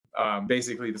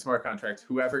Basically, the smart contract,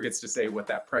 whoever gets to say what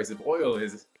that price of oil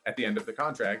is at the end of the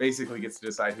contract, basically gets to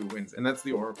decide who wins, and that's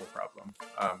the Oracle problem.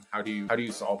 How do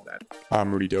you solve that?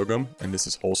 I'm Rudy Dogum, and this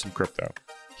is Wholesome Crypto.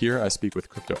 Here I speak with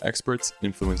crypto experts,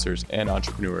 influencers, and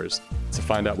entrepreneurs to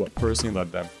find out what personally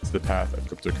led them to the path of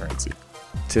cryptocurrency.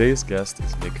 Today's guest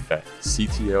is Nick Fett,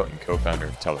 CTO and co-founder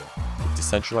of Tellor, a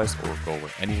decentralized oracle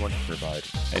where anyone can provide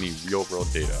any real-world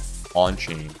data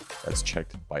on-chain that's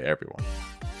checked by everyone.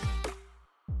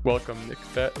 Welcome, Nick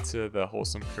Fett, to the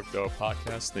Wholesome Crypto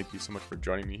podcast. Thank you so much for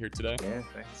joining me here today. Yeah,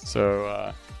 thanks.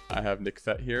 So I have Nick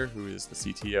Fett here, who is the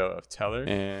CTO of Tellor.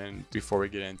 And before we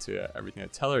get into everything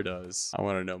that Tellor does, I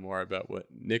want to know more about what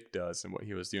Nick does and what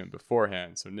he was doing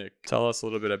beforehand. So Nick, tell us a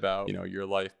little bit about your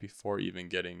life before even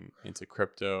getting into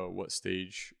crypto. What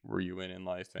stage were you in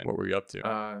life, and what were you up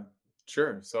to?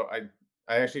 Sure. So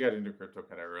I actually got into crypto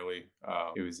kind of early.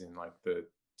 It was in like the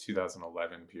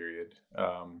 2011 period.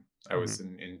 I was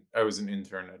an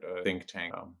intern at a think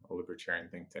tank, a libertarian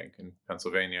think tank in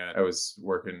Pennsylvania. I was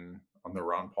working on the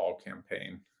Ron Paul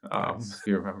campaign. Nice. If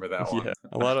you remember that one? Yeah,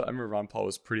 I remember Ron Paul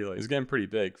was he was getting pretty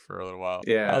big for a little while.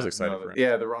 Yeah, I was excited for him.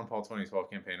 Yeah, the Ron Paul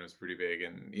 2012 campaign was pretty big,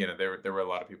 and there were a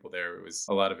lot of people there.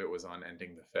 A lot of it was on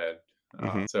ending the Fed.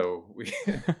 So we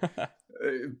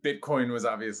Bitcoin was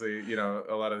obviously,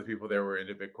 a lot of the people there were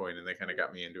into Bitcoin, and they kind of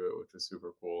got me into it, which was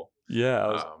super cool.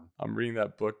 Yeah, I'm reading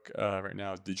that book right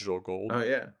now, Digital Gold. Oh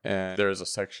yeah, and there's a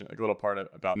section, like a little part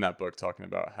about in that book talking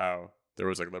about how there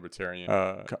was like libertarian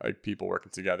people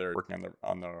working together, working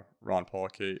on the Ron Paul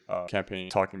campaign,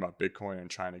 talking about Bitcoin and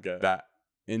trying to get that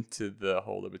into the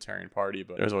whole Libertarian Party,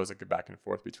 but there's always like a back and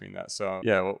forth between that. So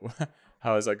yeah,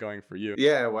 how is that going for you?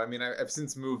 Yeah, well, I mean, I've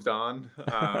since moved on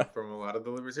from a lot of the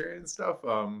libertarian stuff,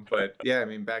 but yeah, I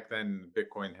mean, back then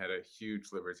Bitcoin had a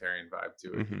huge libertarian vibe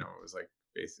to it. It was like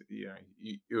basically,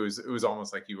 it was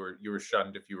almost like you were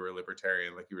shunned if you were a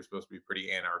libertarian, like you were supposed to be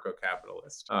pretty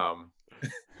anarcho-capitalist,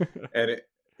 and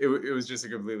it was just a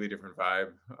completely different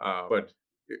vibe, but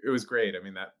it was great. I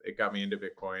mean, that it got me into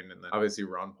Bitcoin, and then obviously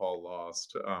Ron Paul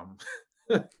lost,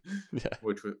 Yeah,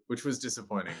 which was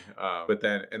disappointing. But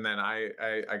then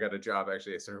I got a job.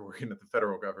 Actually, I started working at the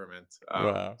federal government.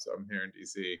 Wow. So I'm here in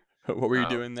DC. What were you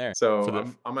doing there? So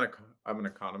I'm an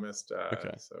economist.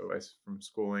 Okay. So from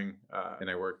schooling, and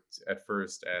I worked at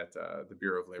first at the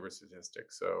Bureau of Labor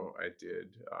Statistics. So I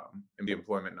did the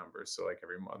employment numbers. So like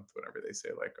every month, whenever they say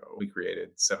like, oh, we created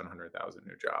 700,000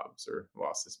 new jobs or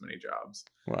lost this many jobs.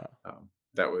 Wow.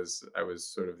 I was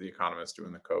sort of the economist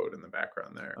doing the code in the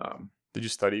background there. Did you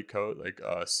study code like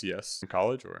CS in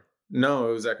college or? No,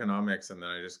 it was economics, and then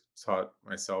I just taught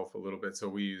myself a little bit. So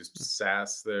we used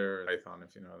SAS there, Python,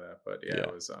 if you know that. But yeah.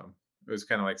 It was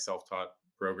kind of like self-taught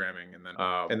programming,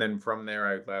 and then from there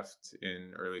I left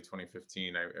in early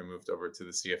 2015. I moved over to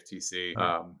the CFTC,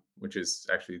 which is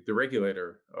actually the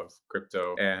regulator of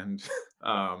crypto and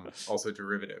also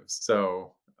derivatives.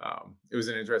 So it was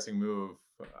an interesting move.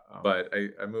 But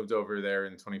I moved over there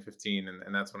in 2015,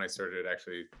 and that's when I started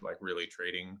actually like really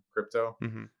trading crypto.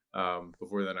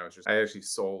 Before then, I actually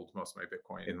sold most of my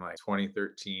Bitcoin in like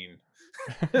 2013.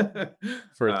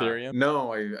 For Ethereum?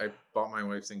 No, I bought my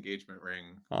wife's engagement ring.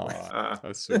 Oh,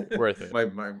 that's sweet. Worth it.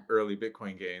 My early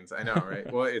Bitcoin gains. I know,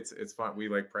 right? Well, it's fun. We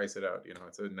like price it out.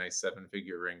 It's a nice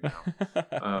 7-figure ring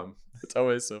now. It's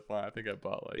always so fun. I think I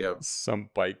bought like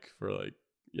some bike for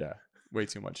way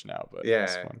too much now, but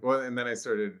it's fun. Well, and then I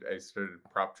started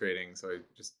prop trading. So I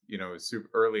just, super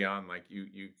early on, like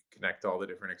you connect all the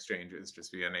different exchanges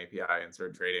just via an API and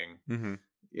start trading,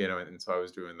 and so I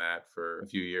was doing that for a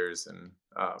few years, and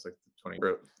it's like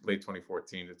late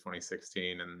 2014 to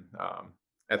 2016. And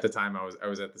at the time I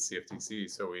was at the CFTC.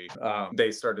 So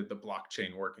they started the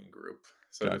blockchain working group.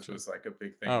 So This was like a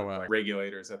big thing with like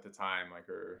regulators at the time, like,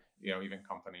 or, even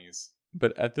companies.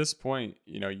 But at this point,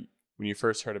 when you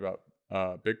first heard about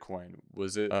Bitcoin,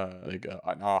 was it like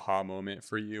an aha moment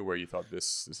for you where you thought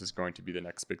this is going to be the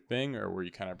next big thing, or were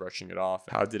you kind of brushing it off?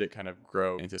 How did it kind of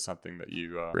grow into something that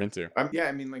you were into? Yeah,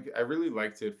 I mean, like I really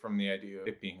liked it from the idea of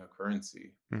it being a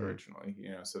currency originally.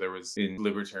 So there was in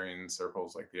libertarian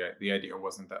circles, like the idea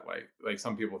wasn't that like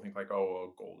some people think like, oh,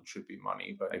 well, gold should be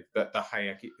money, but like the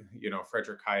Hayek,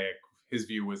 Frederick Hayek, his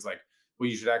view was like, well,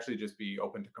 you should actually just be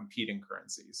open to competing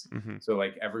currencies. So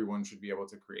like everyone should be able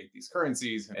to create these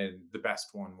currencies, and the best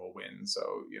one will win. So,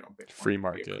 Bitcoin, free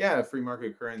market. Free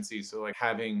market currency. So like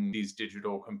having these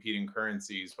digital competing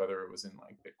currencies, whether it was in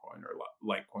like Bitcoin or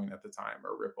Litecoin at the time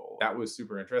or Ripple, that was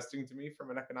super interesting to me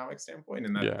from an economic standpoint.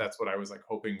 And that's what I was like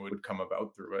hoping would come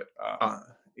about through it.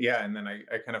 And then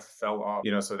I kind of fell off,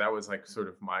 so that was like sort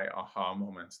of my aha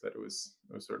moment that it was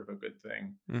sort of a good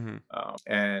thing.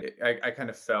 And I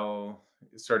kind of fell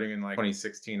starting in like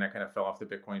 2016, I kind of fell off the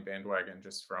Bitcoin bandwagon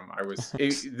just from I was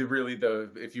really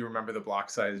the if you remember the block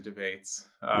size debates,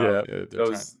 Yeah, they're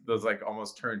trying. those like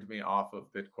almost turned me off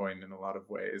of Bitcoin in a lot of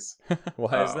ways.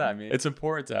 Why is that? I Um, mean, it's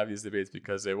important to have these debates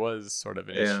because it was sort of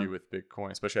an yeah, issue with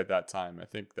Bitcoin, especially at that time. I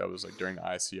think that was like during the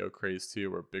ICO craze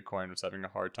too, where Bitcoin was having a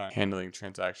hard time handling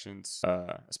transactions,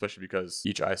 especially because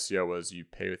each ICO was you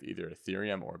pay with either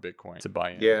Ethereum or Bitcoin to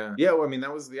buy in. yeah. Well, I mean,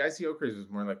 that was the ICO craze was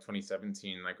more like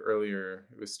 2017. Like earlier,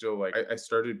 it was still like I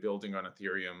started building on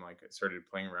Ethereum. Like I started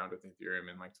playing around with Ethereum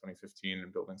in like 2015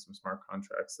 and building some smart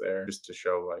contracts there just to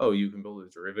show like, oh, you can build a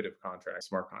derivative contract,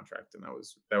 smart contract, and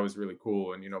that was really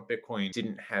cool. And Bitcoin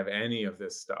didn't have any of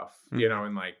this stuff. Hmm.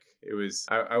 And like it was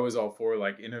I was all for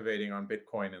like innovating on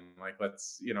Bitcoin and like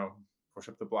let's push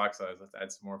up the block size, let's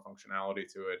add some more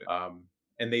functionality to it.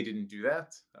 And they didn't do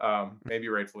that. Maybe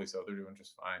rightfully so. They're doing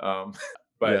just fine.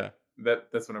 Yeah. But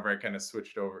that's whenever I kind of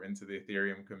switched over into the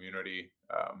Ethereum community,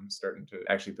 starting to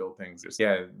actually build things.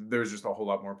 There was just a whole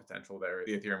lot more potential there.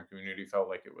 The Ethereum community felt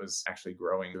like it was actually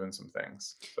growing, doing some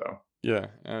things. So Yeah,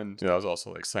 and I was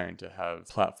also like exciting to have a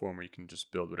platform where you can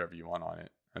just build whatever you want on it.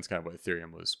 That's kind of what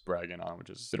Ethereum was bragging on, which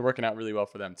has been working out really well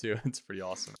for them too. It's pretty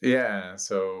awesome. yeah,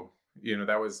 so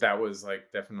that was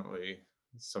like definitely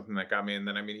something that got me. And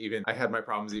then I mean, even I had my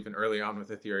problems even early on with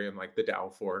Ethereum, like the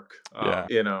DAO fork. Yeah.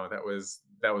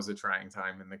 That was a trying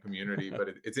time in the community, but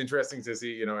it's interesting to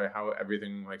see how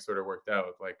everything like sort of worked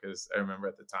out. Like, because I remember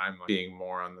at the time like being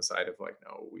more on the side of like,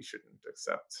 no, we shouldn't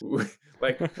accept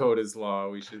like code is law.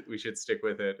 We should stick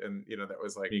with it. And that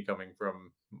was like me coming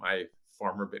from my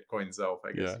former Bitcoin self,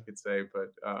 I guess Yeah. you could say.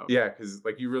 But yeah, because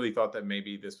like you really thought that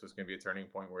maybe this was going to be a turning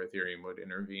point where Ethereum would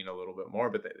intervene a little bit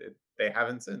more, but they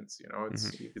haven't since. Hmm.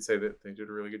 You could say that they did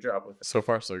a really good job with it. So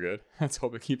far, so good. Let's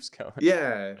hope it keeps going.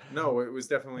 Yeah, no, it was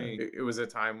Yeah. definitely it was a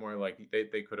time where like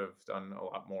they could have done a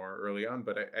lot more early on,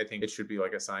 but I think it should be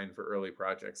like a sign for early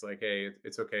projects. Like, hey,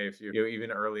 it's okay if you even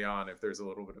early on if there's a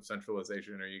little bit of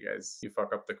centralization or you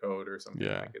fuck up the code or something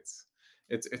Yeah. like it's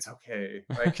okay.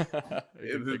 Like We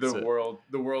can fix the it. world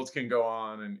can go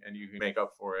on and you can make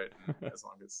up for it, and as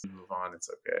long as you move on, it's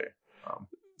okay.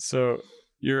 So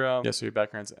your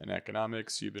background's in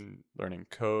economics. You've been learning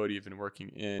code. You've been working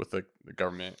in with the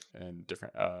government and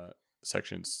different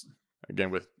sections. Again,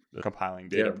 with compiling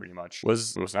data, Yeah. pretty much.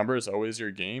 Was numbers always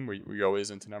your game? Were you always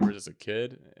into numbers as a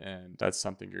kid, and that's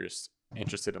something you're just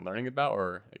interested in learning about,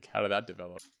 or like how did that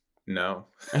develop? No.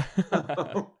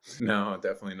 No,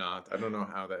 definitely not. I don't know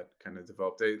how that kind of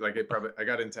developed. I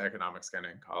got into economics kind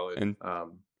of in college. And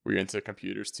were you into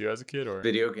computers too as a kid, or?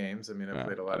 Video games. I mean, I Uh,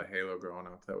 played a lot of Halo growing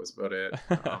up. That was about it.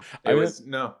 I It mean, was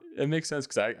no. it makes sense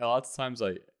because a lot of times,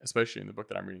 like especially in the book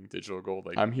that I'm reading, Digital Gold,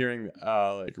 like I'm hearing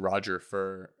like Roger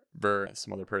Ver and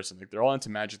some other person, like they're all into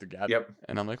Magic the Gathering, Yep.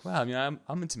 and I'm like, wow, I mean,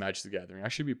 I'm into Magic the Gathering. I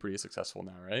should be pretty successful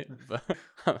now, right? But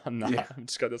I'm not. Yeah. I've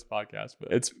just got this podcast,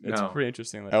 but it's No. pretty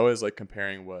interesting. Like, I always like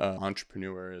comparing what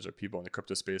entrepreneurs or people in the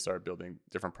crypto space are building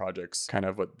different projects, kind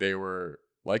of what they were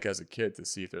like as a kid, to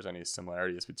see if there's any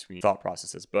similarities between thought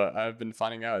processes. But I've been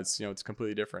finding out it's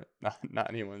completely different. Not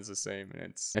anyone's the same, and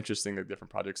it's interesting the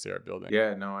different projects they are building.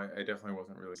 Yeah, no, I definitely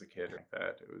wasn't really as a kid like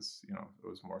that. It was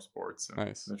more sports and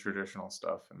Nice. the traditional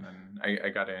stuff. And then I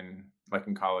got in like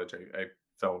in college. I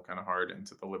fell kind of hard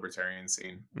into the libertarian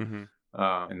scene. Mm-hmm.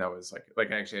 And that was like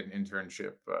I actually had an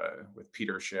internship with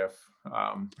Peter Schiff.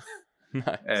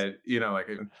 Nice. And like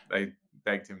I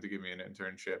begged him to give me an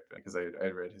internship because I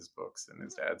read his books and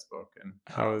his dad's book. And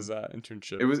How was that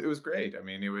internship? it was great. I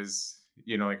mean, it was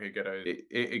like I get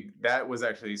that was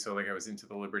actually so like I was into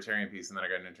the libertarian piece, and then I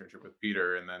got an internship with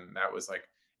Peter, and then that was like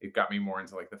it got me more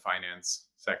into like the finance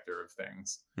sector of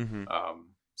things. Mm-hmm.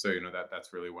 So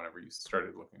that's really whenever you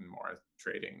started looking more at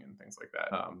trading and things like that.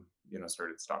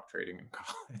 Started stock trading in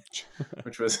college,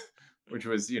 which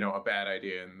was a bad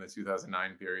idea in the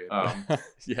 2009 period.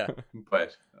 Yeah.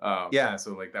 But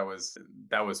so like that was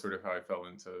sort of how I fell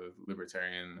into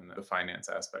libertarian and the finance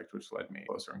aspect, which led me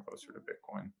closer and closer to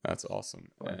Bitcoin. That's awesome.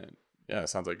 But, And yeah, it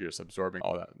sounds like you're just absorbing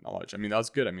all that knowledge. I mean, that was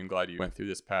good. I mean, glad you went through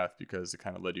this path because it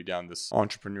kind of led you down this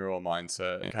entrepreneurial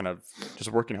mindset and kind of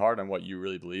just working hard on what you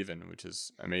really believe in, which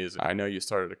is amazing. I know you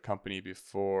started a company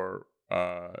before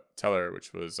Tellor,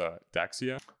 which was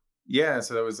Daxia. Yeah,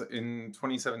 so that was in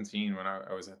 2017 when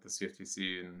I was at the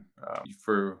CFTC, and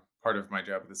for part of my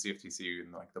job at the CFTC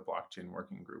and like the blockchain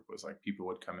working group was like people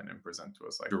would come in and present to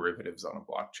us like derivatives on a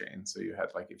blockchain. So you had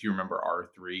like, if you remember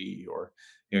R3 or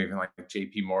even like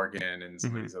JP Morgan and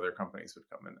some of Hmm. these other companies would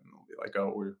come in and they'll be like,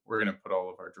 oh, we're going to put all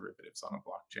of our derivatives on a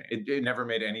blockchain. It never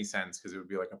made any sense because it would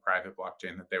be like a private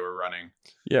blockchain that they were running.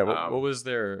 Yeah. What Um, was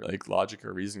their like logic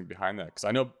or reasoning behind that? Because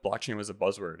I know blockchain was a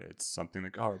buzzword. It's something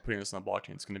like, oh, we're putting this on a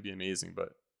blockchain. It's going to be amazing, but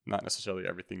not necessarily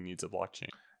everything needs a blockchain.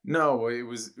 No, it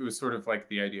was sort of like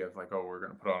the idea of like, oh, we're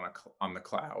going to put on the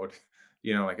cloud,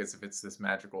 like as if it's this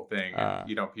magical thing.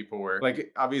 And Uh, people were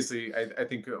like, obviously, I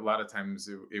think a lot of times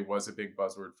it was a big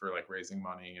buzzword for like raising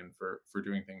money and for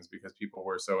doing things because people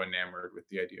were so enamored with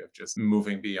the idea of just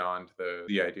moving beyond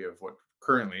the idea of what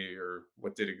currently or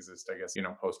what did exist. I guess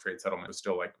post trade settlement was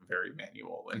still like very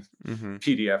manual and hmm.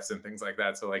 PDFs and things like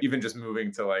that. So like even just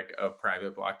moving to like a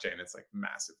private blockchain, it's like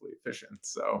massively efficient.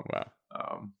 So Wow.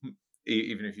 um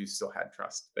even if you still had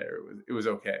trust there, it was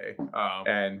okay.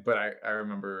 And but I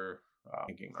remember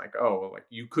thinking like, oh, well, like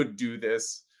you could do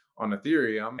this on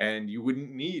Ethereum and you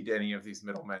wouldn't need any of these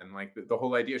middlemen. Like the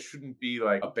whole idea shouldn't be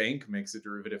like a bank makes a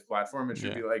derivative platform. It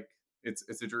should be Yeah. like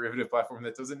it's a derivative platform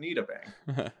that doesn't need a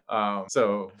bank.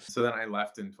 So then I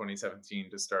left in 2017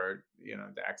 to start,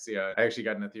 Daxia. I actually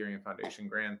got an Ethereum Foundation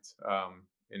grant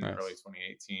in early Nice.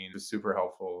 2018. It was super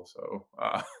helpful. So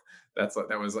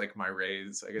that was like my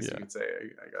raise, I guess you Yeah. could say.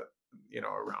 I got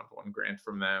around one grant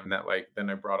from them. And that like then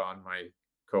I brought on my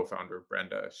co-founder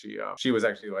Brenda. She was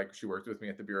actually like she worked with me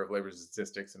at the Bureau of Labor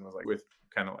Statistics and was like with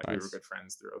kind of like we were Nice. good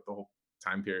friends throughout the whole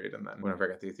time period. And then whenever I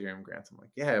got the Ethereum grant, I'm like,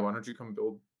 yeah, why don't you come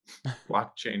build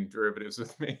blockchain derivatives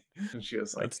with me? And she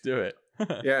was like, Let's do it.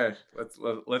 yeah,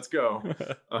 let's go.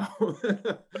 Um,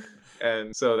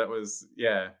 and so that was,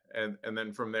 yeah, and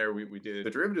then from there we did the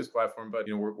derivatives platform. But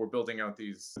we're building out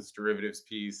this derivatives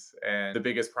piece, and the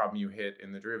biggest problem you hit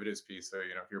in the derivatives piece. So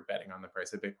if you're betting on the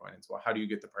price of Bitcoin, it's, well, how do you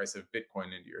get the price of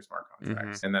Bitcoin into your smart Hmm.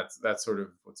 contracts? And that's sort of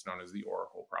what's known as the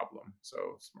Oracle problem. So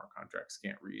smart contracts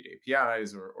can't read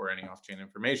APIs or any off-chain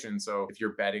information. So if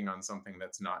you're betting on something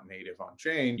that's not native on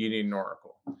chain, you need an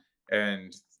Oracle.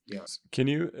 And Can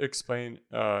you explain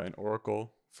an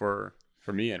oracle for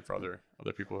me and for other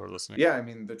people who are listening? yeah, I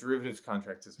mean, the derivatives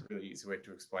contract is a really easy way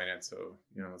to explain it. So,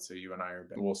 let's say you and I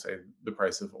we'll say the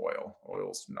price of oil.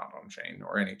 Oil's not on chain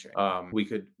or any chain. We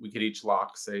could each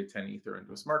lock, say, 10 Ether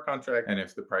into a smart contract. And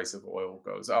if the price of oil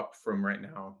goes up from right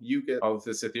now, you get all of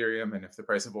this Ethereum. And if the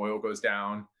price of oil goes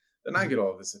down, then I get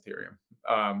all of this Ethereum.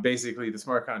 Basically, the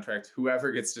smart contract,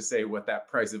 whoever gets to say what that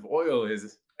price of oil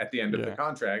is at the end of the Yeah.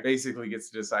 contract, basically gets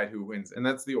to decide who wins. And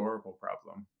that's the Oracle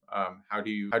problem. How do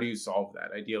you solve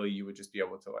that? Ideally, you would just be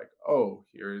able to like, oh,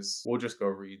 we'll just go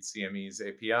read CME's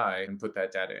API and put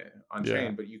that data on Yeah.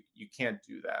 chain, but you can't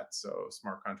do that. So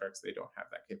smart contracts, they don't have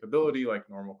that capability like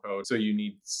normal code. So you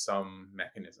need some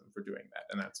mechanism for doing that,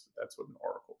 and that's what an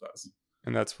Oracle does.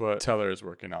 And that's what Tellor is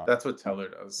working on. That's what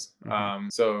Tellor does. Hmm.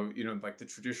 So like the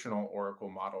traditional Oracle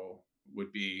model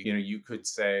would be, you could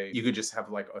just have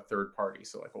like a third party,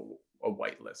 so like a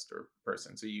whitelist or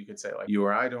person. So you could say like, you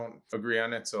or I don't agree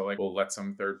on it, so like we'll let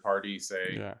some third party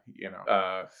say,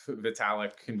 Yeah.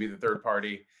 Vitalik can be the third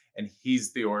party, and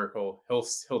he's the Oracle. He'll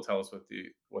tell us what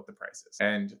the price is.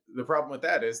 And the problem with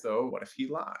that is, though, what if he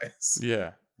lies?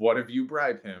 Yeah. What if you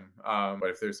bribe him? What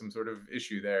if there's some sort of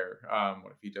issue there?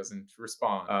 What if he doesn't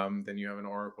respond? Then you have an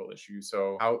Oracle issue.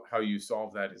 So how you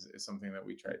solve that is something that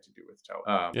we tried to do with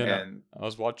Tellor. Yeah. No, And I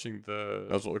was looking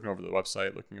over the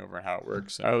website, looking over how it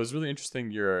works. It was really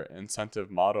interesting your incentive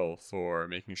model for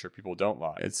making sure people don't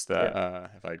lie. It's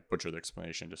that if I butcher the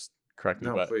explanation, just correct me.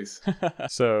 No, But please.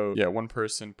 so yeah, one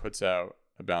person puts out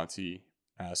a bounty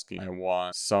asking, I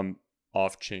want some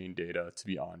off-chain data to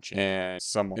be on-chain, and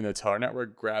someone in the Tellor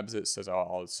network grabs it, says, oh,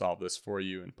 I'll solve this for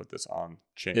you and put this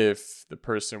on-chain. If the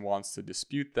person wants to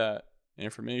dispute that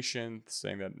information,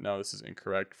 saying that no, this is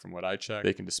incorrect from what I checked,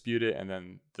 they can dispute it, and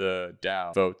then the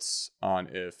DAO votes on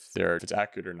if it's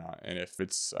accurate or not. And if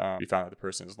it's we found that the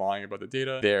person is lying about the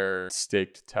data, their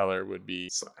staked Tellor would be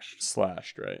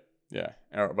slashed, right? Yeah,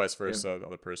 or vice versa, the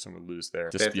other person would lose their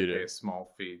They have to dispute pay a it.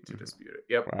 small fee to dispute it.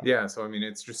 Yep. Wow. Yeah. So I mean,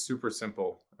 it's just super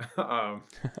simple.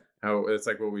 How it's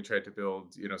like what we tried to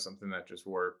build, something that just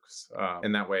works.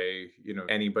 And that way,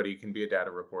 anybody can be a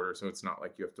data reporter. So it's not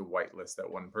like you have to whitelist that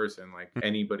one person. Like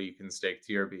anybody can stake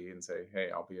TRB and say, hey,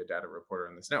 I'll be a data reporter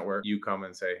on this network. You come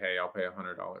and say, hey, I'll pay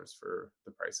 $100 for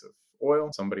the price of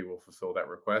oil. Somebody will fulfill that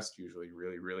request, usually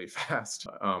really, really fast,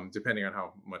 depending on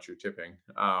how much you're tipping.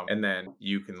 And then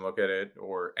you can look at it,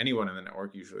 or anyone in the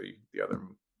network, usually the other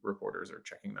reporters are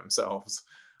checking themselves.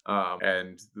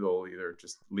 And they'll either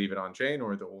just leave it on chain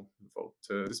or they'll vote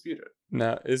to dispute it.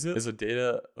 Now, is a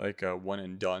data like a one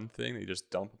and done thing? They just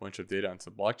dump a bunch of data onto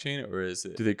the blockchain, or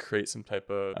do they create some type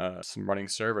of some running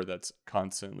server that's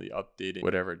constantly updating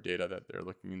whatever data that they're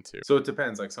looking into? So it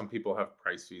depends. Like some people have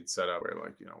price feeds set up where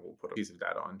like, we'll put a piece of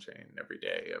data on chain every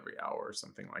day, every hour, or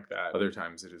something like that. Other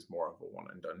times it is more of a one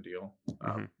and done deal.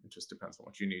 It just depends on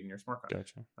what you need in your smart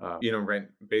contract. Gotcha. Right.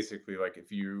 Basically, like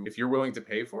if you're willing to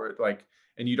pay for it, like,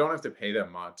 and you don't have to pay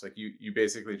them much. Like you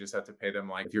basically just have to pay them,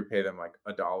 like if you pay them like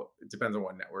 $1, it depends on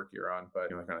what network you're on,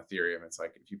 but like on Ethereum, it's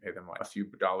like if you pay them like a few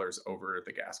dollars over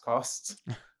the gas costs,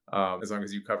 as long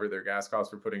as you cover their gas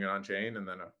costs for putting it on chain, and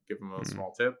then give them a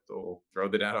small tip, they'll throw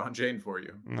the data on chain for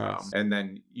you. Nice. And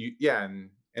then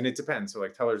and it depends. So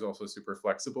like Tellor is also super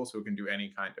flexible, so it can do any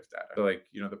kind of data. So like,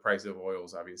 the price of oil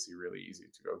is obviously really easy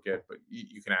to go get, but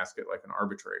you can ask it like an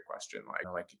arbitrary question,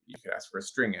 like you could ask for a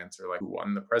string answer, like who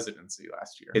won the presidency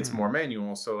last year. It's more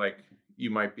manual, so like you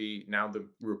might be, now the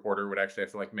reporter would actually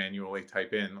have to like manually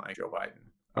type in like Joe Biden,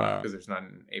 because there's not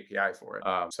an API for it.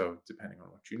 So depending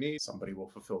on what you need, somebody will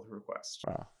fulfill the request.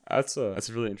 Wow, that's a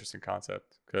really interesting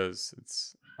concept,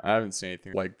 because I haven't seen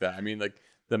anything like that. I mean, like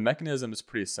the mechanism is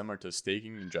pretty similar to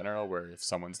staking in general, where if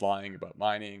someone's lying about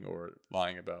mining or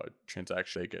lying about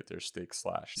transaction, they get their stake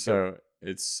slashed. So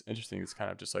it's interesting. It's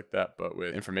kind of just like that, but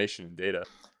with information and data.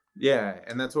 Yeah,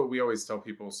 and that's what we always tell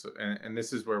people. So, and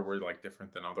this is where we're like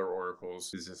different than other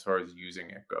oracles, is as far as using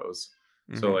it goes.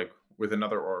 So like with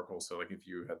another oracle, so like if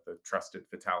you had the trusted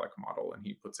Vitalik model and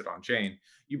he puts it on chain,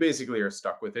 you basically are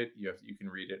stuck with it. You can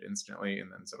read it instantly and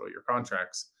then settle your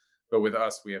contracts. But with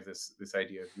us, we have this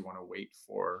idea, if you want to wait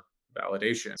for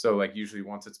validation. So like usually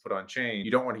once it's put on chain,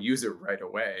 you don't want to use it right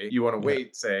away. You want to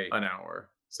wait, say, an hour,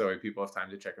 so people have time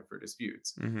to check it for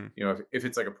disputes. If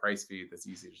it's like a price feed that's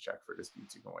easy to check for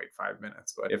disputes, you can wait 5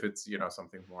 minutes. But if it's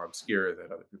something more obscure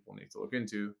that other people need to look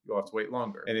into, you'll have to wait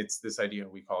longer. And it's this idea,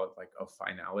 we call it like a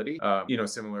finality.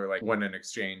 Similar, like when an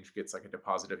exchange gets like a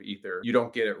deposit of ether, you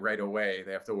don't get it right away.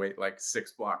 They have to wait like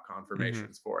 6 block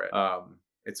confirmations for it.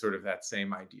 It's sort of that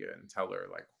same idea in Tellor.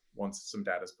 Like once some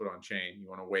data is put on chain, you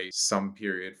want to wait some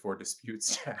period for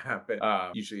disputes to happen.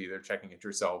 Usually either checking it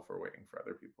yourself or waiting for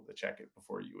other people to check it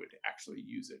before you would actually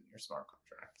use it in your smart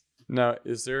contract. Now,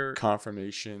 is there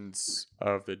confirmations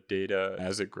of the data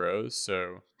as it grows?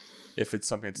 So if it's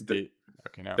something that's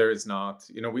okay, now there is not.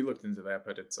 We looked into that,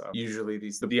 but it's usually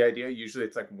the idea. Usually,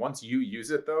 it's like once you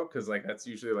use it, though, because like that's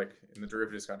usually like in the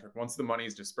derivatives contract. Once the money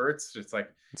is dispersed, it's like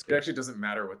it actually doesn't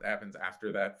matter what happens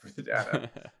after that for the data.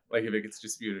 Like if it gets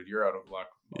disputed, you're out of luck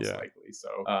most likely.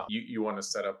 So you want to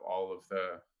set up all of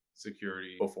the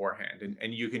security beforehand,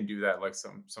 and you can do that. Like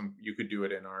some you could do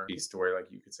it in our piece to where like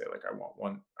you could say like I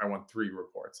want 3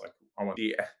 reports. Like I want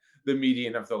the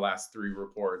median of the last 3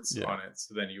 reports on it.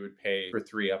 So then you would pay for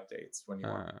 3 updates when you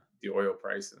want the oil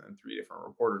price, and then 3 different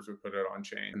reporters would put it on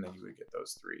chain, and then you would get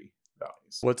those 3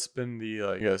 values. What's been the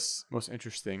I guess most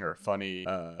interesting or funny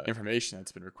information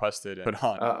that's been requested and put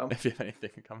on? If you have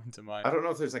anything coming to mind. I don't know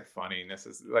if there's like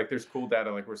funniness. Like there's cool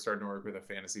data. Like we're starting to work with a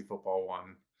fantasy football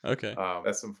one. Okay.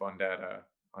 That's some fun data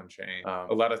on chain.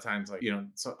 A lot of times, like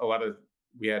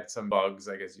we had some bugs,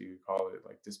 I guess you could call it,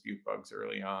 like dispute bugs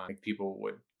early on. Like people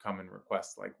would come and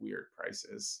request like weird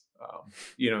prices.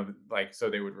 Like so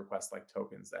they would request like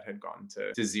tokens that had gone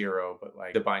to 0, but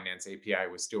like the Binance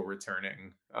API was still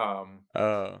returning a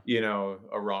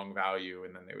wrong value,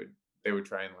 and then they would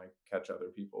try and like catch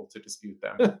other people to dispute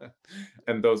them.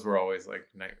 And those were always like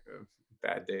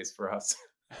bad days for us.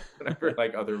 Whenever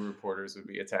like other reporters would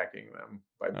be attacking them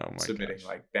by submitting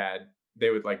like bad, they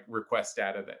would like request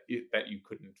data that you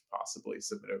couldn't possibly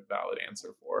submit a valid answer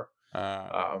for.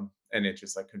 And it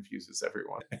just like confuses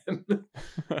everyone.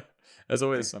 There's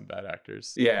always some bad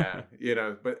actors. Yeah,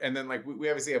 but and then like we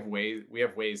obviously have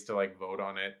ways to like vote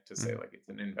on it to say like it's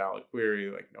an invalid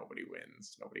query, like nobody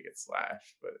wins, nobody gets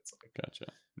slashed, but it's like gotcha.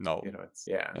 No,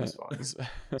 it's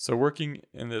fun. So working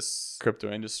in this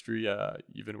crypto industry,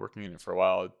 you've been working in it for a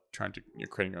while, trying to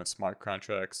creating your own smart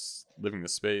contracts, living the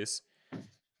space,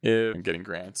 and getting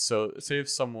grants. So say if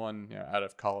someone out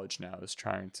of college now is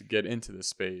trying to get into this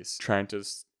space, trying to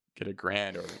get a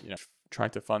grant, or trying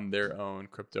to fund their own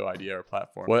crypto idea or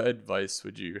platform, what advice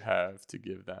would you have to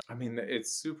give them? I mean,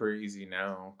 it's super easy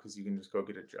now because you can just go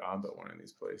get a job at one of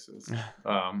these places.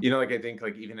 Like I think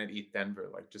like even at ETH Denver,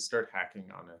 like just start hacking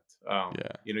on it.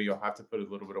 You'll have to put a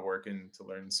little bit of work in to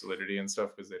learn Solidity and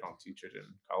stuff because they don't teach it in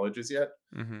colleges yet.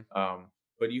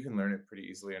 But you can learn it pretty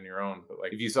easily on your own. But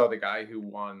like if you saw the guy who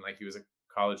won, like he was a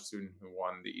college student who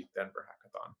won the ETH Denver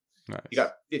hackathon. Nice. He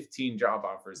got 15 job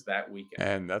offers that weekend.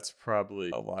 And that's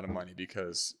probably a lot of money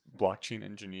because blockchain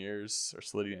engineers or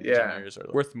Solidity engineers are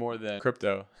worth more than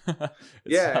crypto. And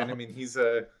I mean, he's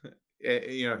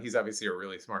he's obviously a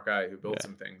really smart guy who built Yeah.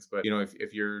 some things, but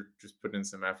if you're just putting in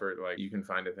some effort, like you can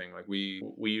find a thing. Like we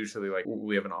usually like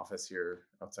we have an office here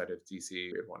outside of DC.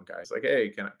 We have one guy. He's like, hey,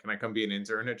 can I come be an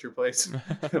intern at your place?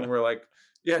 And we're like,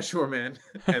 yeah, sure, man.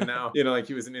 And now, like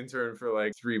he was an intern for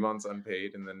like 3 months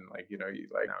unpaid, and then like now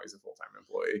he's a full time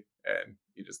employee, and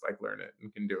you just like learn it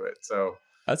and can do it. So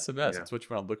That's the you best. know, That's what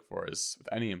you want to look for is with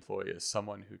any employee is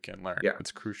someone who can learn. yeah.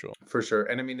 It's crucial. For sure.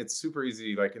 And I mean, it's super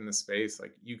easy, like in the space,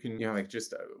 like you can, like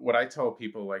just what I tell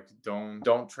people, like,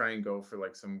 don't try and go for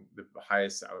like the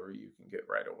highest salary you can get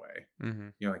right away. Hmm.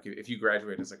 Like if you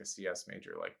graduate as like a CS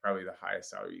major, like probably the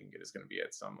highest salary you can get is going to be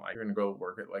at some, like, you're going to go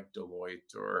work at like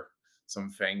Deloitte or some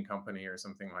FANG company or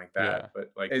something like Yeah. that.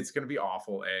 But like, it's going to be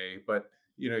awful, but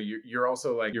you're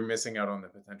also like you're missing out on the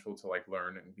potential to like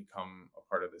learn and become a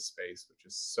part of this space, which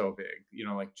is so big.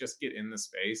 Like just get in the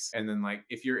space, and then like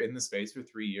if you're in the space for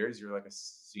 3 years, you're like a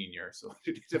senior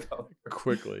solidity developer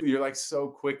Quickly. you're like so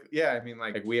quick. Yeah, I mean,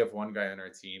 like we have one guy on our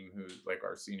team who's like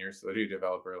our senior solidity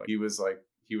developer. Like he was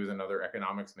another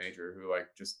economics major who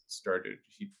like just started.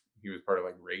 He was part of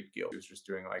like Raid Guild. He was just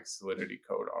doing like solidity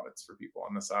code audits for people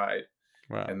on the side.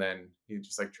 Wow. And then he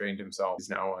just like trained himself. He's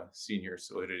now a senior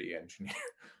solidity engineer.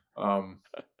 um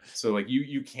so like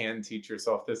you can teach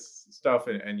yourself this stuff,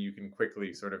 and you can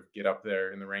quickly sort of get up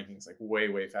there in the rankings like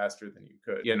way faster than you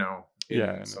could Yeah, in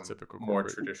in a some typical more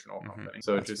corporate. traditional Mhm. company.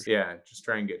 So That's for just sure. just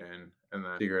try and get in and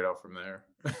then figure it out from there.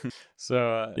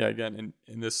 So yeah, again,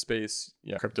 in this space,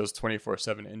 yeah, crypto's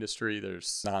 24/7 industry.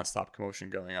 There's nonstop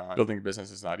commotion going on. Building a business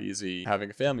is not easy.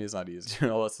 Having a family is not easy.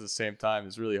 Doing all this at the same time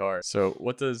is really hard. So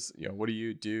what do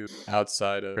you do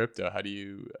outside of crypto? How do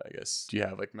you, I guess, do you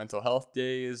have like mental health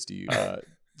days? Do you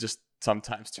just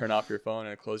sometimes turn off your phone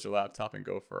and close your laptop and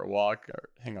go for a walk or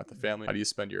hang out with the family? How do you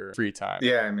spend your free time?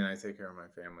 Yeah, I mean, I take care of my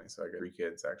family, so I got 3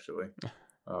 kids actually.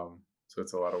 So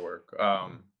it's a lot of work.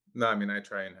 No, I mean, I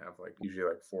try and have like usually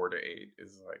like 4 to 8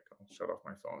 is like I'll shut off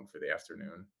my phone for the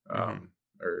afternoon, Mm-hmm.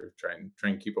 or try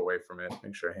and keep away from it.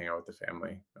 Make sure I hang out with the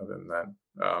family. Other than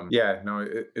that, yeah, no,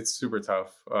 it's super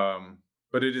tough.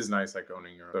 But it is nice, like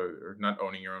or not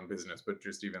owning your own business, but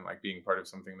just even like being part of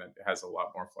something that has a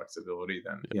lot more flexibility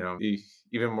than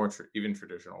even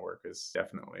traditional work is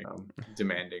definitely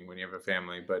demanding when you have a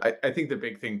family. But I think the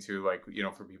big thing too, like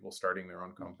for people starting their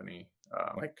own company,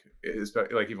 like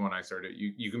even when I started,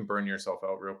 you can burn yourself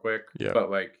out real quick. Yeah.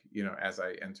 But like as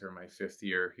I enter my 5th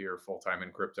year here full time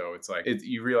in crypto, it's like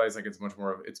you realize like it's much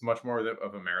more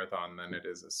of a marathon than it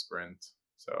is a sprint.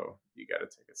 So you got to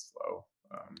take it slow.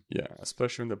 Yeah,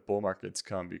 especially when the bull markets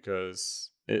come,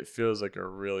 because it feels like a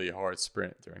really hard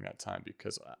sprint during that time,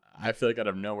 because I feel like out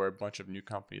of nowhere, a bunch of new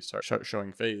companies start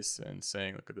showing face and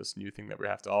saying, look at this new thing that we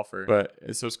have to offer. But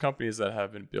it's those companies that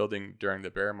have been building during the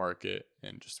bear market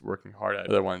and just working hard at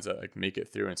it, are the ones that like make it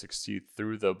through and succeed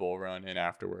through the bull run and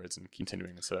afterwards and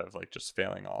continuing instead of like just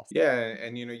failing off. Yeah,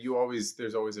 and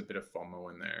there's always a bit of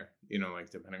FOMO in there. Like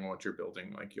depending on what you're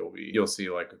building, like you'll see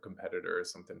like a competitor or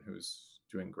something who's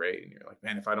doing great, and you're like,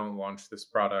 man, if I don't launch this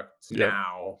product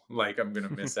now, like I'm gonna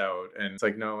miss out. And it's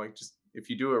like, no, like just if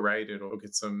you do it right, it'll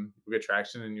get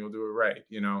traction and you'll do it right.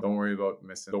 Don't worry about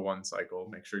missing the one cycle.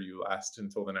 Make sure you last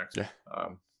until the next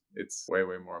one. It's way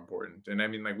more important. And I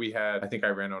mean, like I think I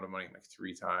ran out of money like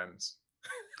 3 times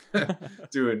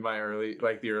doing my early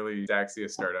Daxia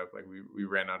startup. Like we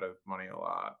ran out of money a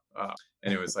lot.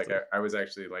 And it was like I was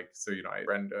actually like, so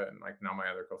Brenda and like now my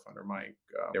other co-founder Mike,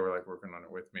 they were like working on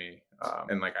it with me,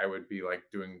 and like I would be like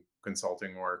doing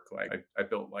consulting work. Like I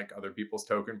built like other people's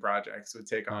token projects, would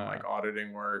take on like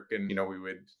auditing work, and we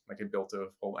would I built a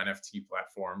whole NFT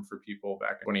platform for people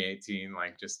back in 2018.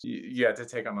 Like just you had to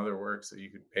take on other work so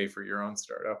you could pay for your own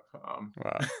startup.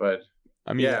 Wow. But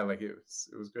I mean, yeah, like it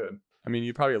was good. I mean,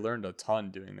 you probably learned a ton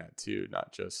doing that too,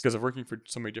 not just because of working for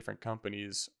so many different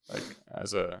companies. Like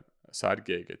as a side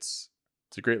gig, it's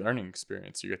a great learning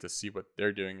experience. You get to see what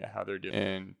they're doing and how they're doing,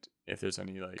 and if there's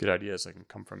any like good ideas that can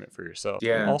come from it for yourself.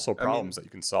 Yeah, and also problems that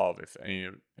you can solve if any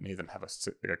of them have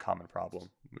a common problem,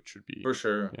 which would be for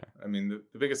sure. Yeah. I mean,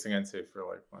 the biggest thing I'd say for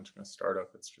like launching a startup,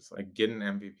 it's just like get an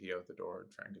MVP out the door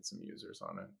and try and get some users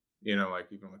on it. Like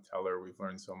even with Tellor, we've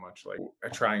learned so much, like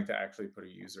trying to actually put a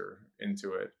user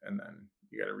into it, and then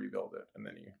you got to rebuild it, and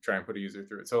then you try and put a user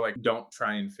through it. So like, don't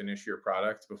try and finish your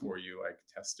product before you like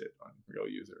test it on real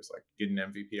users. Like get an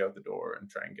MVP out the door and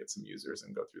try and get some users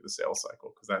and go through the sales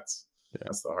cycle, because that's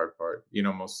the hard part.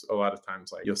 A lot of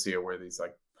times, like you'll see it where these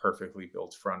like perfectly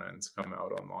built front ends come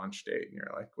out on launch date, and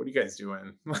you're like, what are you guys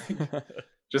doing? Like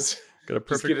just got a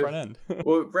perfect front end.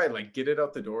 Well, right, like get it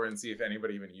out the door and see if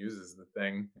anybody even uses the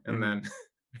thing, and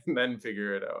then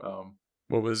figure it out.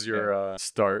 What was your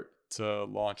start to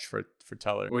launch for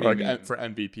Tellor, What do or you like mean? for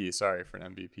MVP? Sorry, for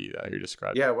an MVP that you're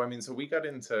describing. Yeah, well, I mean, so we got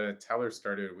into Tellor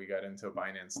started. We got into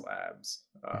Binance Labs.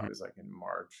 It was like in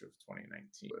March of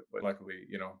 2019. But luckily,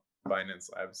 Binance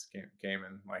Labs came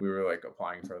and like we were like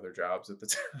applying for other jobs at the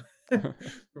time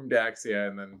from Daxia,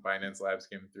 and then Binance Labs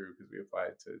came through because we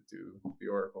applied to do the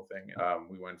Oracle thing.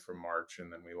 We went from March,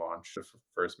 and then we launched the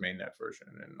first mainnet version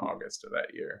in August of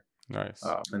that year. Nice.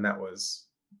 And that was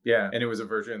yeah, and it was a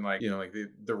version like like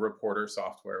the reporter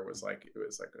software was like it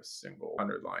was like a single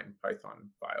 100-line Python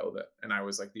file and I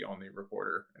was like the only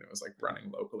reporter, and it was like running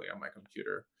locally on my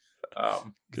computer.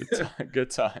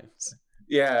 Good times.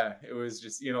 Yeah, it was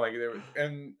just like there was,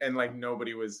 and like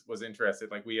nobody was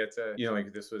interested. Like we had to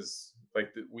like this was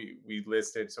like we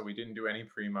listed, so we didn't do any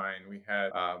pre-mine. We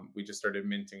had we just started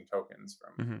minting tokens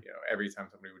from every time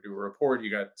somebody would do a report, you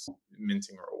got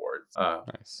minting rewards.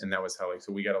 Nice. And that was how like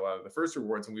so we got a lot of the first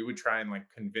rewards, and we would try and like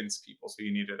convince people. So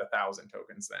you needed 1,000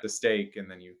 tokens then to stake, and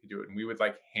then you could do it. And we would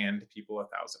like hand people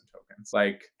 1,000 tokens.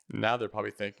 Like now they're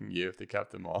probably thanking you if they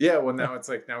kept them all. yeah, well now it's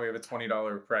like now we have a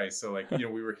 $20 price. So like we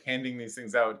were handing these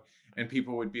things out, and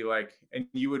people would be like, and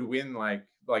you would win like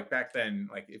back then,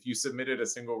 like if you submitted a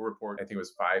single report, I think it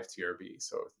was 5 TRB.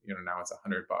 So now it's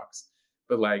 $100.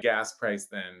 But like gas price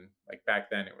then, like back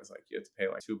then it was like you had to pay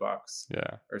like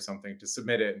 $2 or something to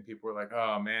submit it. And people were like,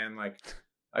 oh man, like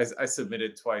I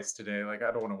submitted twice today. Like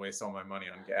I don't want to waste all my money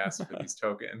on gas for these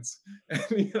tokens.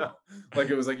 And like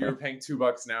it was like you were paying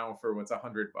 $2 now for what's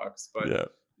 $100.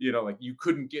 But like you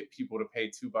couldn't get people to pay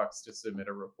 $2 to submit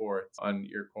a report on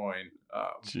your coin.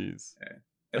 Jeez.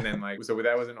 And then like so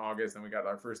that was in August, and we got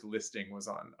our first listing was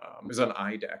on it was on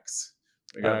IDEX.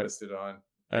 We got listed on.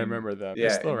 I remember that. Yeah,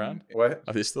 they're still around. What?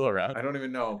 Are they still around? I don't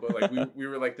even know, but like we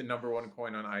were like the #1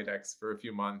 coin on IDEX for a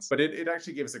few months. But it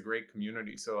actually gives a great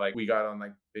community. So like we got on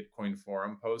like Bitcoin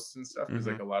forum posts and stuff because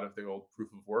like a lot of the old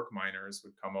proof of work miners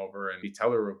would come over and be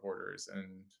Tellor reporters,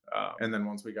 and then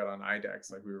once we got on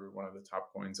IDEX, like we were one of the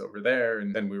top coins over there,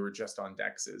 and then we were just on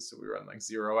DEXs. So we were on like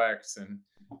 0x and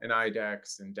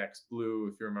IDEX and Dex Blue,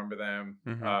 if you remember them.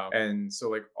 And so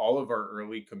like all of our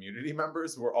early community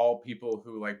members were all people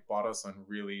who like bought us on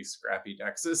really scrappy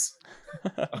dexes,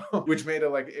 which made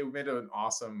it made an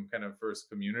awesome kind of first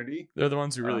community. They're the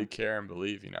ones who really care and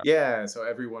believe, Yeah, so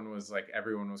everyone was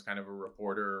kind of a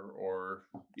reporter or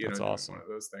that's awesome. One of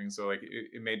those things. So like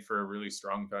it made for a really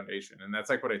strong foundation, and that's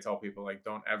like what I tell people, like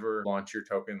don't ever launch your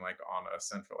token like on a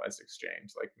centralized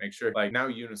exchange. Like make sure like now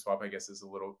Uniswap I guess is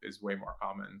way more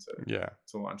common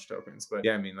to launch tokens, but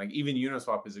yeah, I mean like even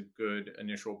Uniswap is a good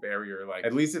initial barrier. Like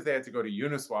at least if they had to go to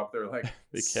Uniswap, they're like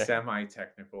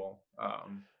semi-technical,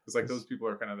 because like those people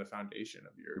are kind of the foundation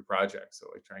of your project. So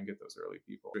like try and get those early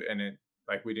people, and it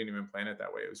like we didn't even plan it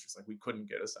that way. It was just like we couldn't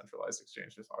get a centralized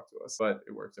exchange to talk to us, but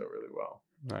it worked out really well.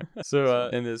 Right. So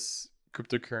in this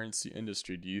cryptocurrency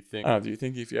industry, do you think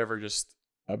if you ever just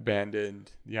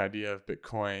abandoned the idea of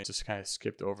Bitcoin, just kind of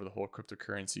skipped over the whole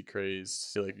cryptocurrency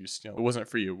craze, feel like you just, it wasn't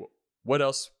for you, what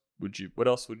else would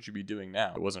you be doing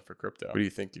now if it wasn't for crypto? What do you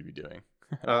think you'd be doing?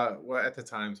 Well, at the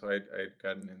time, so I'd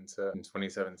gotten into in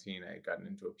 2017. I had gotten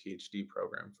into a PhD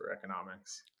program for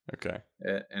economics. Okay.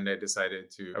 And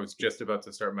I was just about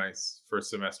to start my first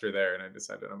semester there, and I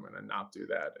decided I'm going to not do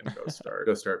that and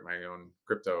go start my own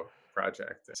crypto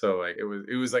project. So like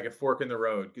it was like a fork in the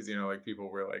road, because like people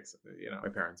were like my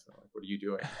parents were like, what are you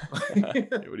doing?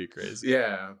 What are you, crazy?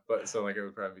 Yeah, but so like it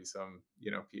would probably be some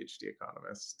PhD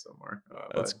economist somewhere.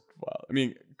 That's wow. I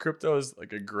mean, crypto is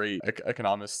like a great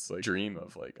economist's like dream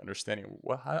of like understanding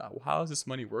how is this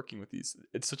money working with these.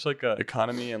 It's such like a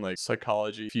economy and like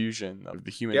psychology fusion of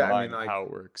the human mind, I mean, like, how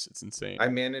it works. It's insane. I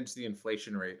manage the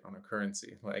inflation rate on a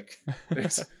currency. Like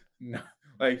there's no,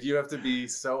 like you have to be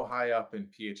so high up in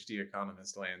PhD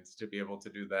economist land to be able to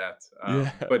do that.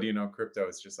 But crypto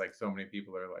is just like so many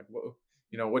people are like, whoa,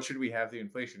 what should we have the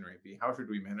inflation rate be? How should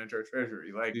we manage our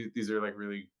treasury? Like these are like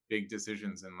really big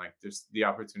decisions, and like there's the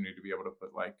opportunity to be able to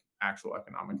put like actual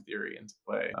economic theory into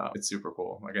play. It's super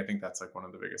cool. Like I think that's like one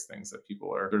of the biggest things that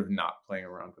people are sort of not playing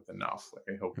around with enough. Like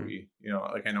I hope we,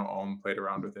 like I know Ohm played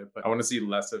around with it, but I want to see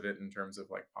less of it in terms of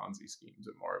like Ponzi schemes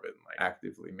and more of it in like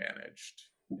actively managed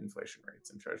inflation rates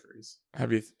and treasuries.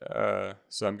 Have you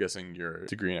so I'm guessing your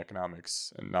degree in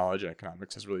economics and knowledge in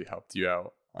economics has really helped you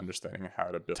out understanding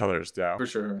how to build Tellor's DAO? For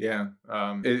sure, yeah.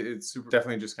 It's super,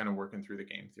 definitely just kind of working through the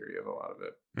game theory of a lot of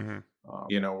it.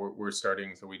 We're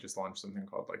starting, so we just launched something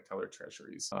called like Tellor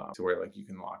Treasuries, to where like you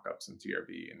can lock up some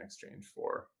TRB in exchange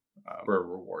for a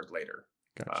reward later.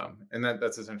 Gotcha. And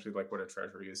that's essentially like what a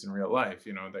treasury is in real life.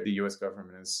 The U.S.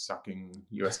 government is sucking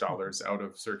U.S. dollars out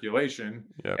of circulation,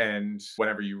 and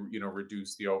whenever you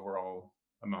reduce the overall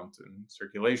amount in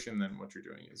circulation, then what you're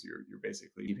doing is you're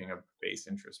basically keeping a base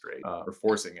interest rate or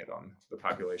forcing it on the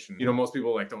population. Most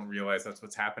people like don't realize that's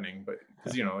what's happening, but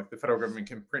because like the federal government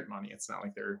can print money, it's not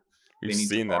like We've they need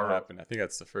to seen that borrow. happen. I think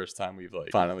that's the first time we've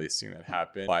like finally seen that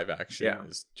happen. Live action Yeah.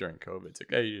 is during COVID. It's like,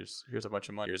 hey, here's a bunch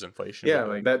of money. Here's inflation. Yeah,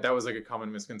 like that was like a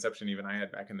common misconception even I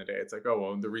had back in the day. It's like, oh,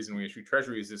 well, the reason we issue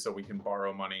treasuries is so we can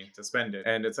borrow money to spend it.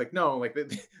 And it's like, no, like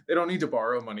they don't need to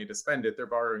borrow money to spend it. They're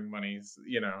borrowing money,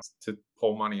 to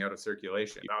pull money out of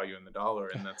circulation, value in the dollar.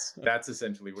 And that's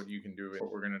essentially what you can do with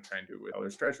what we're going to try and do with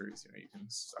others treasuries. You can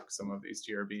suck some of these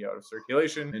TRB out of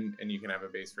circulation and you can have a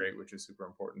base rate, which is super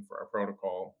important for our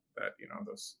protocol that,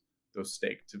 those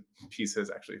staked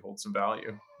pieces actually hold some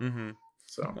value. Mm-hmm.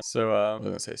 So I was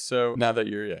gonna say, so now that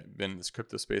you're been in this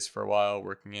crypto space for a while,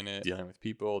 working in it, dealing with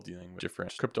people, dealing with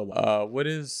different crypto, what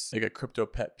is like a crypto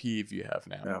pet peeve you have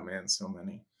now? oh man, so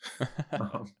many.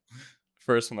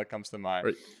 First one that comes to mind,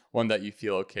 or one that you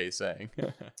feel okay saying.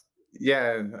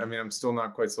 Yeah, I mean, I'm still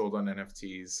not quite sold on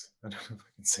NFTs. I don't know if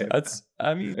I can say that.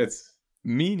 I mean, It's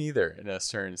me neither in a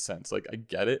certain sense. Like I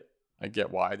get it. I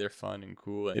get why they're fun and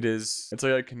cool. It's like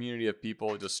a community of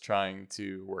people just trying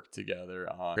to work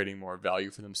together on creating more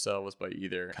value for themselves by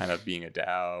either kind of being a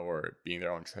DAO or being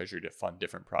their own treasury to fund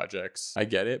different projects. I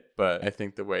get it, but I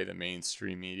think the way the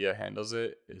mainstream media handles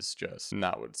it is just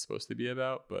not what it's supposed to be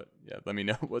about. But yeah, let me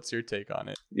know what's your take on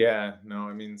it. yeah, no,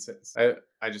 I mean,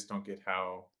 I just don't get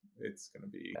how it's going to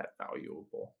be that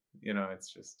valuable.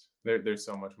 It's just there's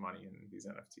so much money in these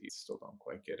NFTs. Still don't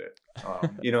quite get it.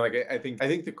 Like I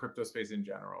think the crypto space in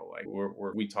general, like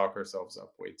we talk ourselves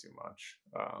up way too much.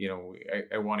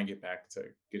 I want to get back to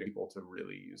getting people to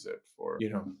really use it for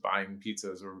buying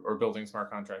pizzas or building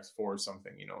smart contracts for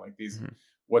something. Like these. Mm-hmm.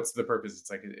 What's the purpose? It's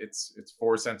like it's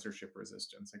for censorship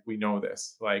resistance. Like we know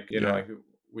this. Like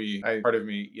like part of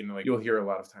me, like you'll hear a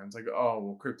lot of times like, oh,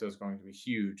 well, crypto is going to be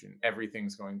huge and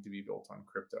everything's going to be built on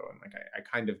crypto. And like, I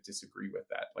kind of disagree with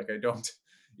that. Like, I don't,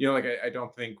 I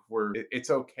don't think it's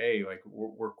okay. Like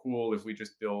we're cool if we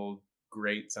just build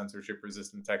great censorship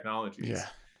resistant technologies. Yeah.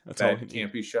 That's that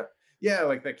can't be shut. Yeah.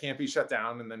 Like that can't be shut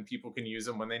down and then people can use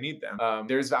them when they need them.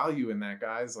 There's value in that,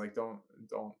 guys. Like don't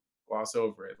gloss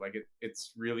over it. Like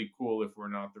it's really cool if we're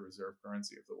not the reserve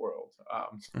currency of the world.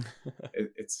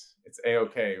 It's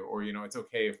a-okay, or it's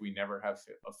okay if we never have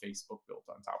a Facebook built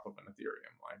on top of an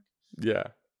Ethereum. Like yeah,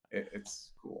 it's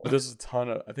cool. But there's a ton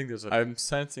of I'm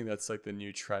sensing that's like the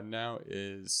new trend now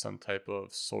is some type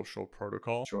of social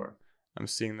protocol. Sure. I'm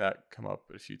seeing that come up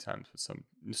a few times with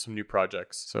some new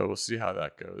projects. So we'll see how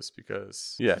that goes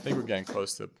because I think we're getting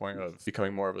close to the point of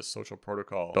becoming more of a social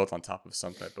protocol built on top of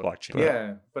some type of blockchain.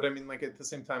 Yeah, but I mean, like at the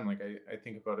same time, like I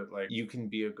think about it like you can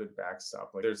be a good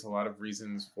backstop. Like there's a lot of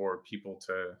reasons for people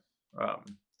to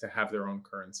have their own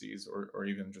currencies or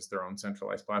even just their own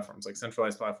centralized platforms. Like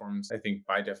centralized platforms, I think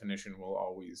by definition will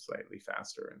always slightly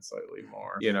faster and slightly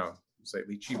more,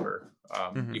 slightly cheaper.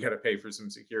 You got to pay for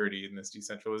some security in this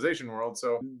decentralization world.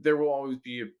 So there will always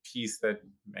be a piece that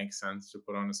makes sense to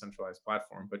put on a centralized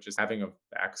platform, but just having a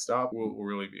backstop will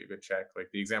really be a good check. Like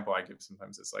the example I give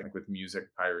sometimes is like with music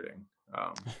pirating.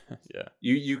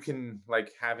 You can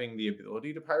like having the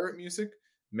ability to pirate music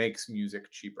makes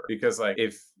music cheaper because like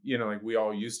if like we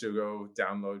all used to go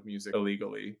download music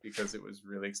illegally because it was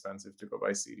really expensive to go buy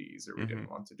CDs or we didn't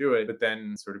want to do it, but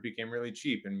then sort of became really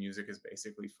cheap and music is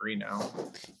basically free now.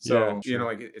 So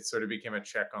like it sort of became a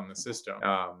check on the system.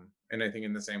 And I think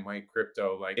in the same way,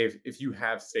 crypto, like if you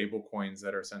have stable coins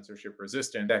that are censorship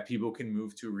resistant that people can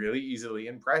move to really easily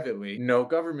and privately, no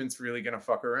government's really going to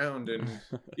fuck around and,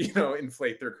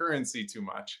 inflate their currency too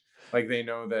much. Like they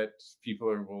know that people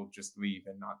will just leave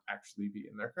and not actually be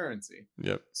in their currency.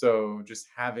 Yep. So just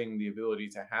having the ability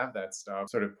to have that stuff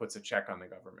sort of puts a check on the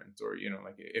government or,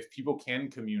 like if people can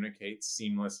communicate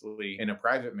seamlessly in a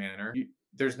private manner,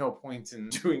 there's no point in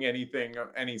doing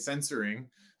any censoring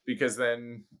because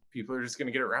then people are just going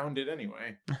to get around it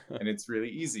anyway. And it's really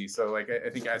easy. So like, I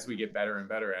think as we get better and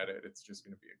better at it, it's just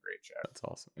going to be a great check. That's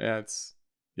awesome.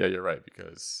 Yeah, you're right.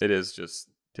 Because it is just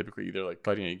typically either like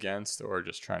fighting against or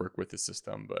just trying to work with the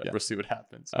system, but we'll see what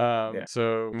happens.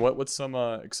 So what's some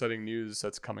exciting news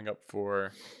that's coming up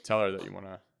for Tellor that you want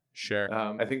to share?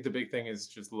 I think the big thing is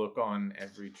just look on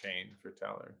every chain for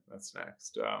Tellor. That's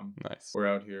next. Nice. We're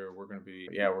out here. We're going to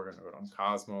go on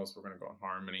Cosmos. We're going to go on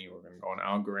Harmony. We're going to go on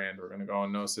Algorand. We're going to go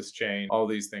on Gnosis chain. All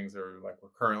these things are like we're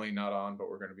currently not on, but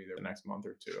we're going to be there the next month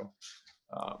or two.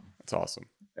 That's awesome.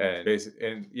 And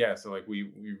so like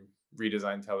we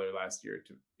redesigned Tellor last year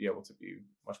to be able to be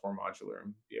much more modular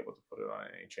and be able to put it on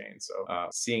any chain. So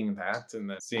seeing that, and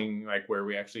then seeing like where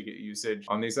we actually get usage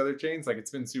on these other chains, like it's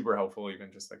been super helpful,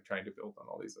 even just like trying to build on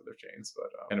all these other chains,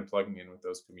 but kind of plugging in with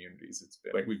those communities. It's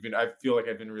been like I feel like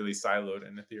I've been really siloed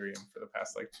in Ethereum for the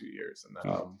past like 2 years, and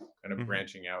then kind of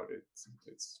branching out,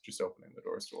 it's just opening the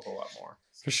doors to a whole lot more.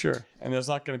 For sure. And there's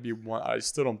not going to be one, I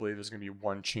still don't believe there's going to be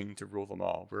one chain to rule them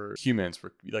all. We're humans,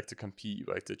 we like to compete,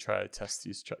 we like to try to test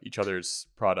each other's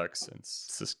products. And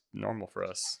it's just normal for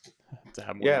us to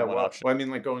have more than one option. Well, I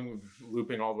mean, like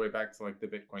looping all the way back to like the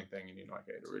Bitcoin thing, and like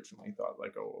I had originally thought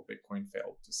like, oh, Bitcoin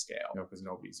failed to scale, because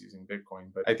nobody's using Bitcoin.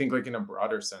 But I think like in a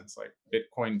broader sense, like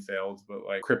Bitcoin failed, but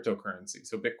like cryptocurrency.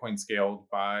 So Bitcoin scaled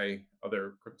by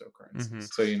other cryptocurrencies.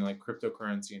 So like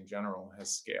cryptocurrency in general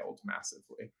has scaled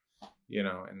massively.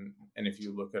 And if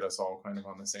you look at us all kind of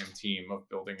on the same team of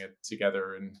building it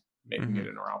together and making it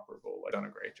interoperable, I've done a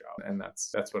great job. And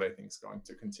that's what I think is going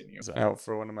to continue. Now,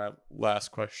 for one of my last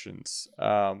questions,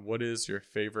 what is your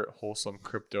favorite wholesome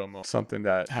crypto moment? Something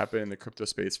that happened in the crypto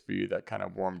space for you that kind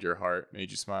of warmed your heart,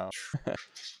 made you smile,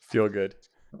 feel good?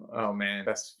 Oh man,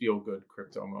 best feel good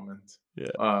crypto moment. Yeah.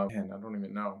 Man, I don't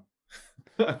even know.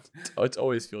 It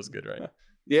always feels good, right?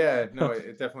 Yeah, no,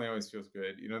 it definitely always feels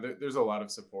good. There's a lot of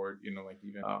support, like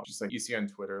even just like you see on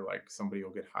Twitter, like somebody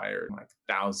will get hired, like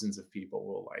thousands of people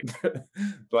will like,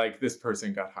 like this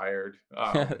person got hired.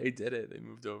 They did it. They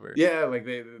moved over. Yeah, like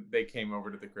they came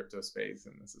over to the crypto space,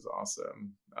 and this is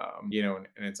awesome. And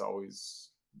it's always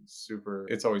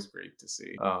it's always great to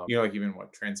see. Like even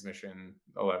Transmission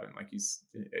 11, like do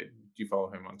you follow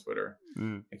him on Twitter?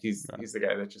 Like he's the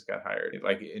guy that just got hired,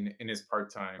 like in his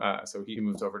part-time. So he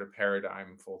moves over to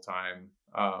Paradigm full-time.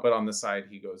 But on the side,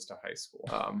 he goes to high school.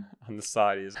 On the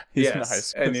side, he's in high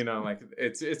school. And like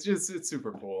it's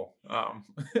super cool.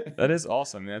 That is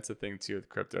awesome. That's the thing too with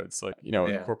crypto. It's like,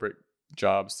 corporate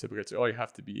jobs typically it's, you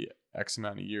have to be X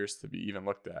amount of years to be even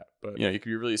looked at, but you could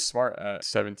be really smart at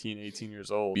 17, 18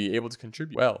 years old, be able to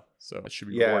contribute well, so it should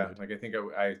be rewarded. Like I think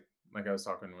I was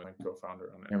talking with my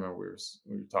co-founder on it. I remember we were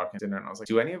talking at dinner, and I was like,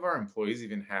 do any of our employees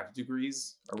even have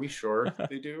degrees? Are we sure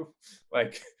they do?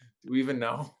 Like, do we even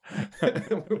know?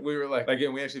 We were like,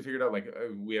 and we actually figured out like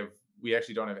we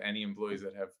actually don't have any employees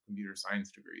that have computer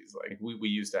science degrees. Like we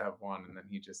used to have one, and then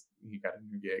he got a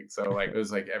new gig. So like it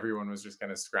was like everyone was just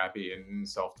kind of scrappy and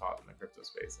self-taught in the crypto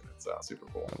space, and it's super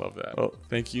cool. I love that. Well,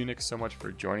 thank you, Nick, so much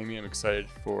for joining me. I'm excited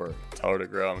for Tellor to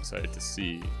grow. I'm excited to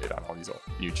see it on all these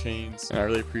new chains, and I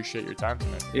really appreciate your time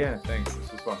tonight. Yeah, thanks.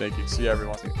 This was fun. Thank you. See you,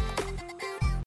 everyone.